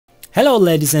Hello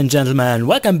ladies and gentlemen,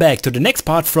 welcome back to the next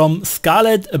part from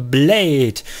Scarlet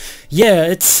Blade. Yeah,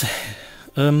 it's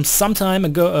some time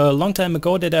ago, a long time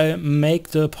ago that I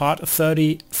make the part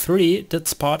 33,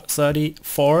 that's part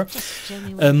 34.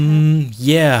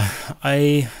 Yeah,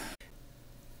 I...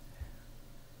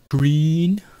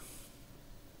 Green.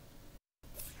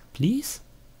 Please?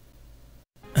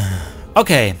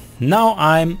 Okay, now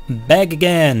I'm back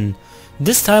again.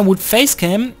 This time with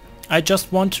Facecam. I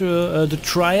just want to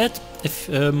try it, if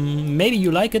maybe you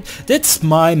like it. That's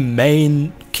my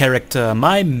main character,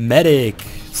 my medic.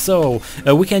 So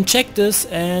we can check this,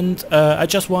 and I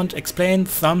just want to explain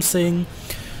something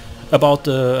about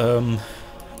the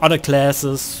other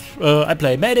classes. I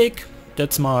play medic,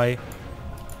 that's my...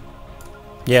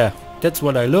 yeah, that's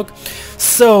what I look.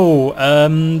 So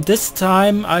this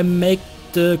time I make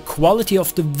the quality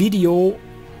of the video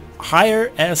higher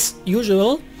as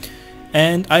usual.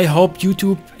 And I hope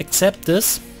YouTube accept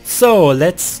this. So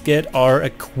let's get our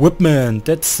equipment.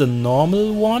 That's the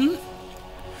normal one.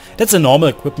 That's a normal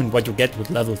equipment what you get with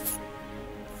level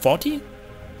 40?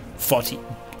 40.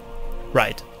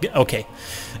 Right. Okay.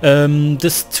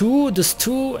 This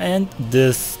two, and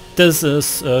this. This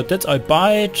is that I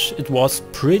buy it. It was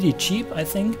pretty cheap, I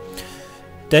think.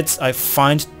 That's I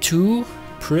find two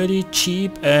pretty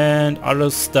cheap, and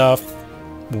other stuff.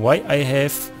 Why I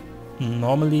have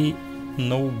normally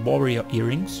no warrior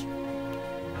earrings?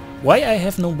 Why I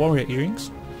have no warrior earrings?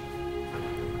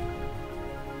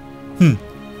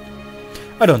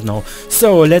 I don't know.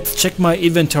 So let's check my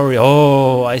inventory.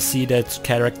 Oh, I see that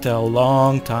character a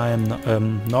long time.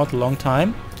 Not a long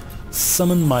time.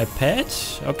 Summon my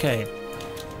pet. Okay.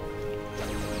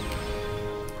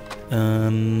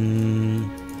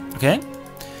 Okay.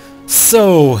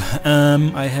 So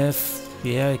I have.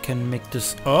 Yeah, I can make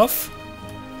this off.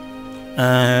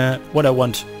 What I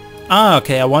want?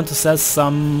 Okay, I want to sell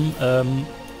some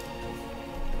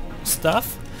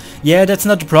stuff. Yeah, that's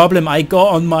not the problem. I go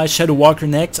on my Shadow Walker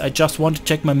next. I just want to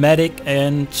check my medic,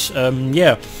 and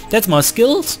yeah, that's my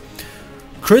skills.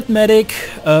 Crit medic.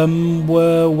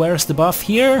 Where's the buff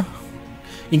here?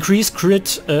 Increase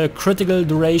critical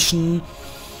duration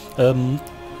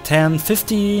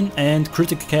 10-15 and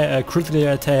critical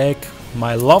attack.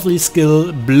 My lovely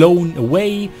skill, blown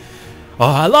away. Oh,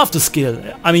 I love the skill.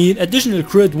 I mean, additional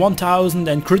crit 1000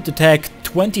 and crit attack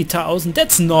 20,000.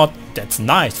 That's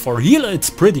nice. For healer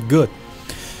it's pretty good.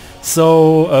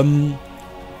 So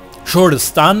sure, the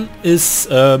stun is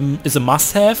a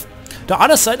must-have. The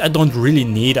other side I don't really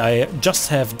need. I just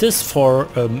have this for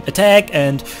attack,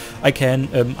 and I can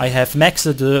I have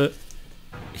maxed the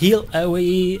heal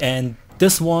AoE, and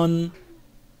this one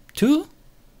too.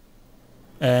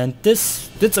 And that's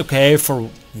okay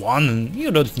for one. You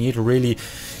don't need really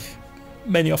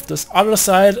many of this. Other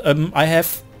side, I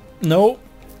have no.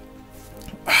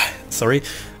 Sorry,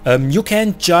 you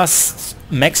can just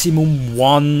maximum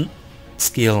one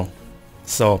skill.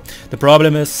 So the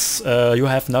problem is you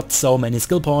have not so many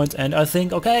skill points, and I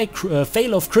think okay,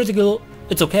 fail of critical,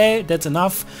 it's okay. That's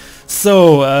enough.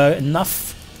 So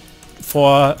enough.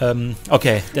 For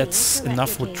okay, that's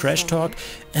enough with trash talk.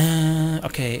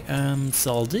 Okay,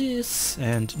 sell this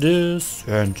and this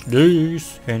and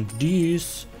this and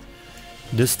this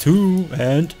too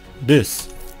and this.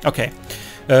 Okay,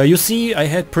 you see, I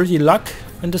had pretty luck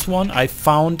in this one. I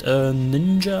found a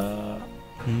ninja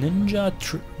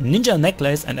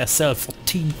necklace, and I sell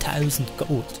 14,000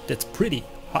 gold. That's pretty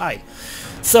high.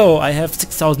 So I have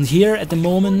 6,000 here at the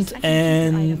moment,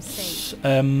 and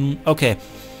okay.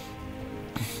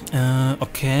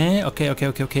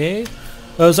 Okay.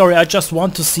 Sorry, I just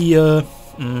want to see I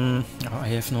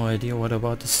have no idea what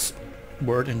about this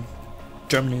word in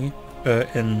Germany,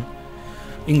 in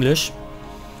English.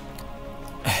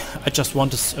 I just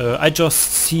want to I just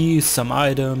see some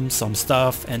items, some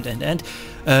stuff, and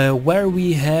where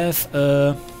we have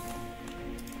I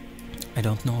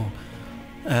don't know.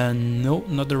 No,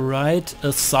 not the right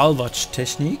salvage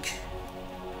technique.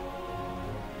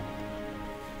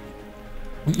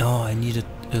 No, I need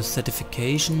a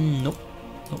certification. Nope.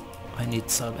 I need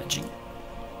salvaging.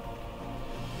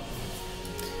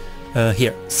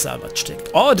 Here, salvage tech.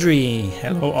 Audrey!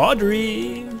 Hello,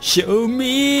 Audrey! Show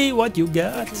me what you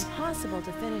got!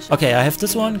 Okay, I have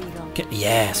this one.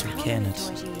 Yes, we can it.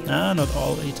 Not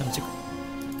all items.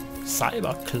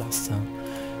 Cyber cluster.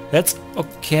 That's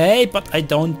okay, but I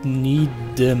don't need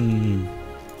them.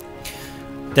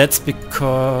 That's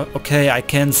because okay, I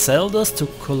can sell this to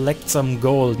collect some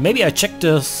gold. Maybe I check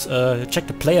this, check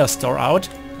the player store out,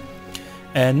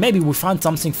 and maybe we find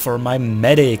something for my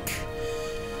medic.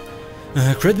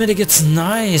 Crit medic, it's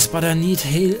nice, but I need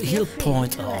heal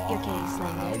point. Oh,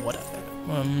 whatever.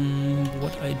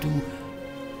 what I do?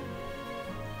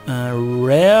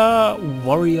 Rare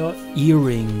warrior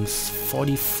earrings,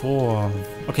 44.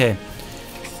 Okay.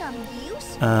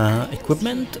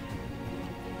 Equipment.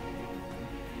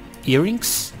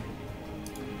 Earrings.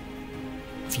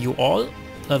 View all.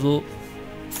 Level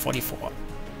 44.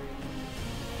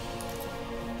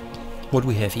 What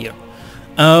we have here?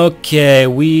 Okay,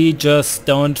 we just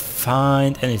don't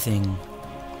find anything.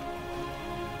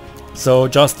 So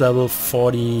just level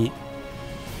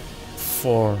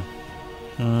 44.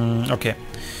 Okay.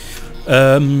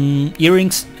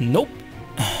 Earrings? Nope.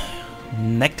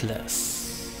 Necklace.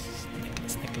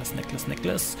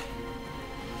 Necklace.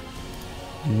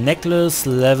 Necklace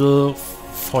level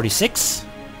 46.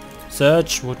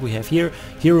 Search what we have here.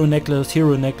 Hero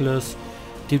necklace.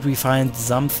 Did we find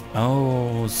something?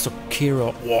 Oh,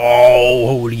 Sakura. Whoa,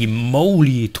 holy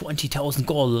moly. 20,000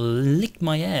 gold. Lick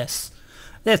my ass.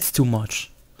 That's too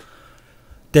much.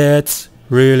 That's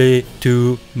really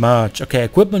too much. Okay,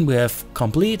 equipment we have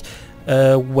complete.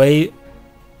 Maybe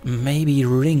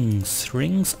rings.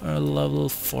 Rings are level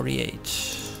 48.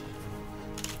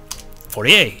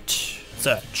 48.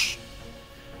 Search.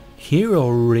 Hero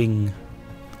ring.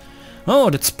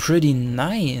 Oh, that's pretty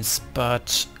nice,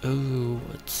 but oh,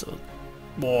 it's a...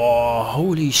 Whoa,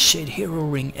 holy shit, hero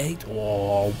ring 8.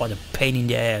 Whoa, what a pain in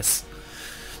the ass.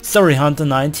 Sorry, Hunter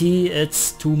 90,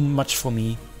 it's too much for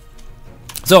me.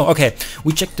 So, okay,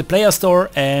 we checked the player store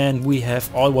and we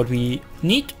have all what we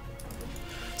need.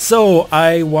 So,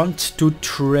 I want to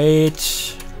trade...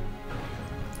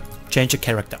 change a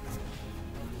character.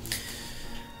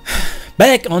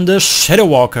 Back on the Shadow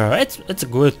Walker. It's a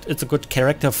good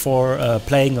character for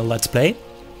playing a Let's Play.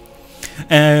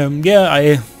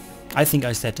 Yeah, I think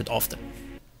I said it often.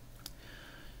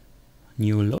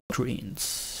 New load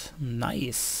screens.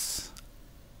 Nice.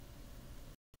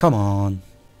 Come on.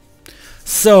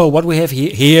 So what we have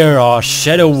here are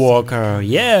Shadow Walker.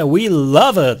 Yeah, we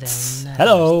love it.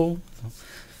 Hello.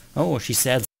 Oh, she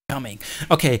said coming.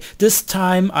 Okay, this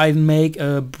time I make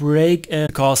a break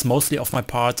because mostly of my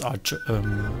parts are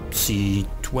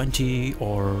C20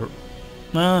 or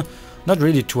not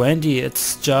really 20.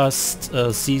 It's just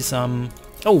see some.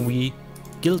 Oh, we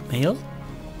guild mail.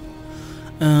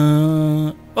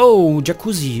 Oh,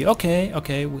 jacuzzi.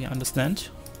 Okay, we understand.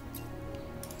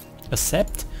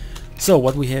 Accept. So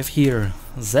what we have here?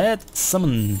 That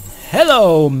summon.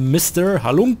 Hello, Mr.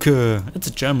 Halunke. It's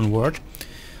a German word.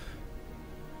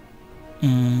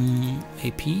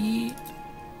 AP.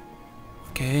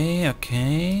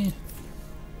 Okay.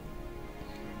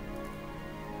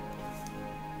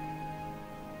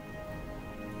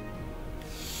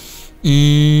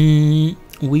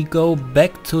 We go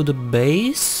back to the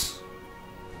base.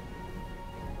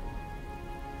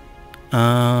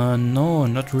 No,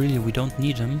 not really. We don't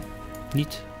need them.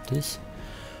 Need this.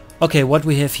 Okay, what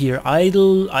we have here?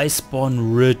 Idle,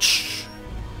 Iceborne Ridge.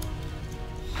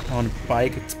 On a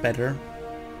bike it's better.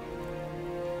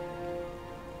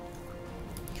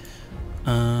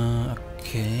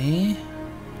 Okay.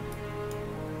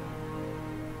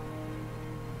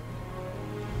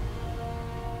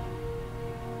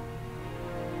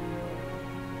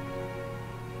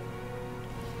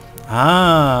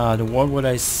 What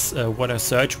I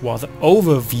searched was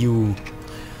overview.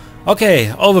 Okay,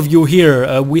 overview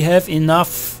here. We have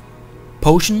enough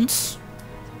potions.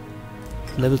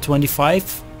 Level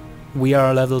 25. We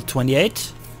are level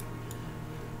 28.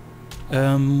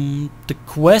 The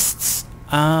quests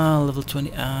are level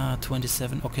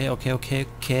 27. Okay.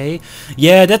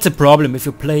 Yeah, that's a problem if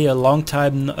you play a long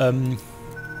time.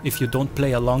 If you don't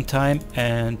play a long time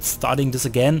and starting this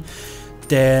again,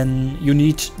 then you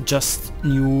need just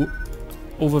new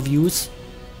overviews,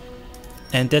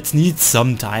 and that needs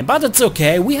some time. But it's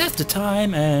okay. We have the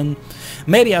time, and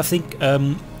maybe I think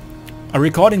I'm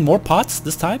recording more parts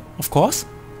this time, of course.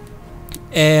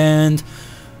 And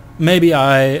maybe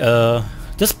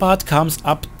this part comes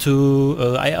up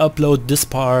to I upload this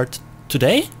part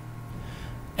today,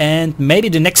 and maybe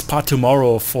the next part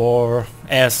tomorrow for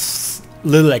as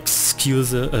little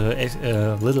excuse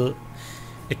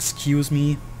excuse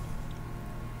me.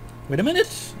 Wait a minute.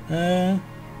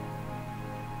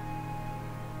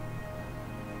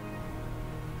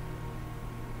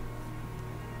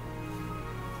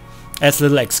 As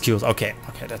little excuse. Okay,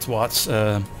 that's what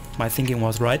my thinking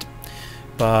was right.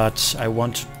 But I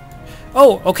want...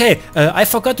 Oh, okay, I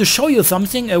forgot to show you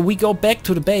something. We go back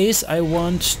to the base. I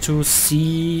want to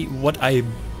see what I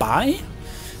buy.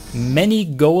 Many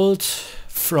gold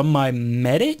from my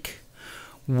medic.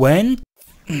 When...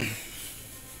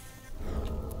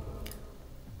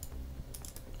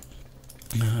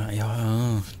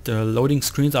 yeah, the loading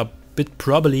screens are bit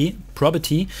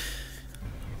property.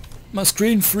 My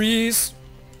screen freeze.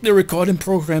 The recording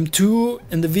program too.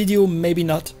 In the video, maybe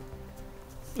not.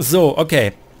 So,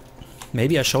 okay.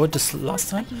 Maybe I showed this last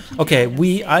time. Okay,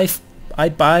 I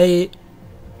buy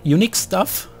unique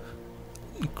stuff.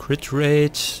 Crit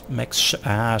rate, max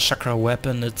chakra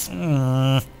weapon. It's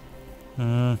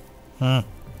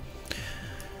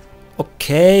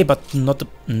okay, but not the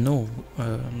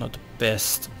not the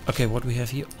best. Okay, what we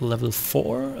have here? Level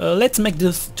 4. Let's make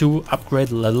this to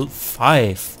upgrade level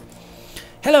 5.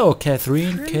 Hello,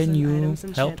 Catherine. Crimson Can you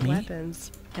help me?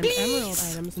 Weapons, and emerald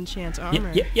items enchant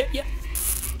armor. Yeah.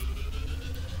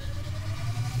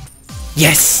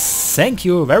 Yes! Thank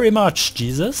you very much,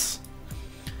 Jesus.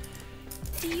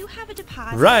 Do you have a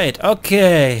deposit? Right,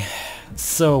 okay.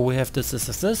 So we have this.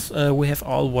 We have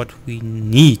all what we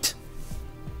need.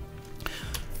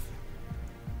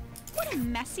 What a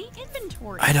messy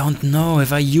inventory. I don't know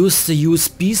if I use the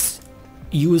USB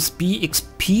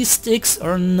XP sticks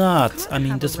or not. I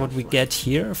mean, this is what we get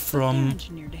here from...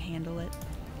 Engineered to handle it.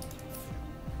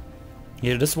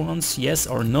 Here, this one's yes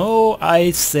or no.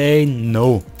 I say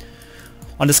no.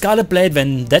 On the Scarlet Blade,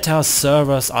 Vendetta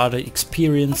servers are the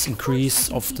experience increase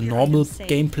of the normal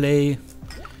gameplay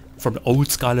from the old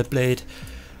Scarlet Blade.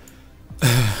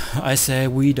 I say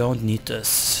we don't need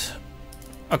this.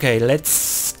 Okay,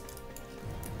 let's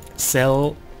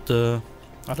sell the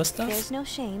other stuff. There's no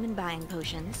shame in buying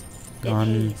potions. Gun.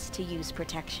 It pays to use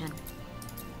protection.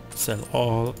 Sell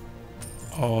all.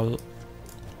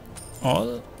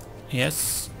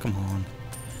 Yes, come on.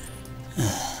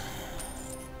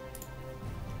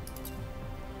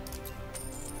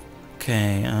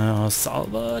 Okay,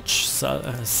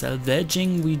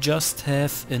 salvaging we just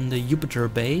have in the Jupiter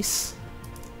base.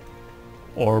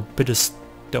 Or bitter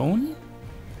stone.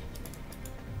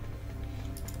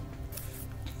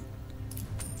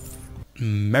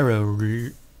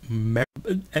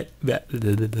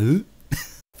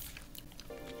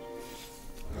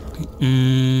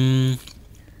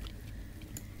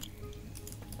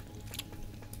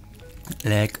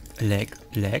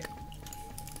 Lag.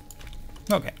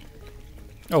 Okay.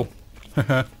 Oh.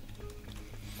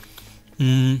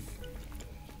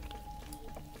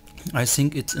 I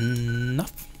think it's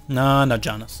enough. No, not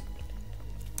Janus.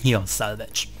 Here,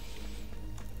 salvage.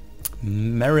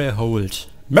 Marihold.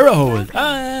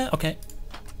 Okay.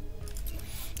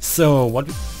 So what?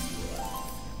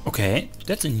 Okay,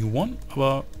 that's a new one.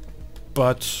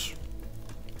 But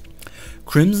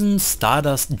Crimson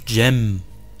Stardust Gem.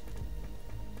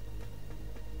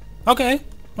 Okay,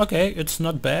 it's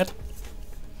not bad.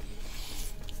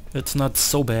 It's not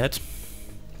so bad.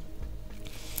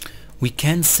 We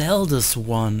can sell this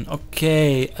one.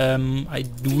 Okay, I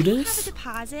do this. You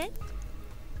have a deposit?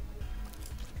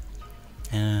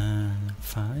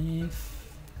 5.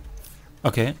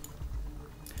 Okay.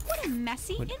 What a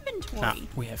messy inventory.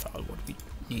 We have all what we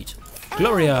need.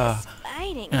 Gloria!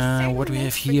 What we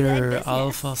have here?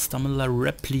 Alpha Stamina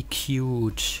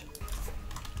Replicute.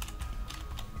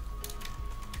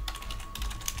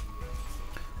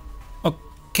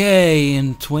 Okay,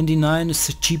 and 29 is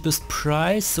the cheapest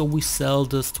price, so we sell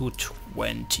this to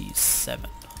 27.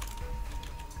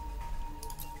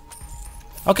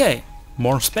 Okay,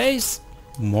 more space,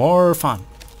 more fun.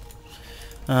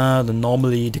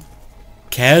 Normally the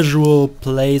casual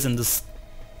plays in this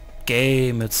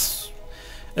game, it's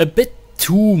a bit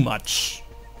too much.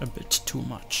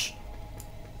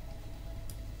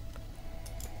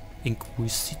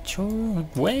 Inquisitor?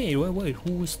 Wait,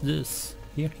 who is this?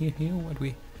 Here, what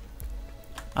we...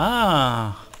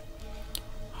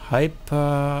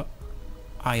 Hyper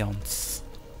Ions.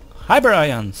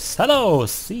 Hello,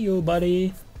 see you,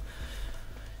 buddy.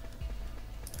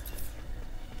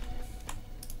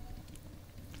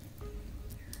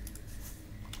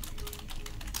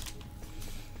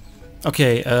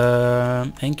 Okay,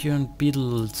 Anchor and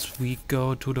Beetles. We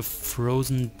go to the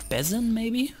Frozen Basin,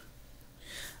 maybe?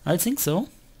 I think so.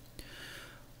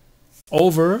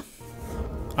 Over.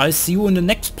 I'll see you in the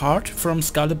next part from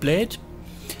Scarlet Blade.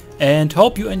 And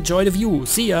hope you enjoy the view.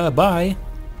 See ya, bye.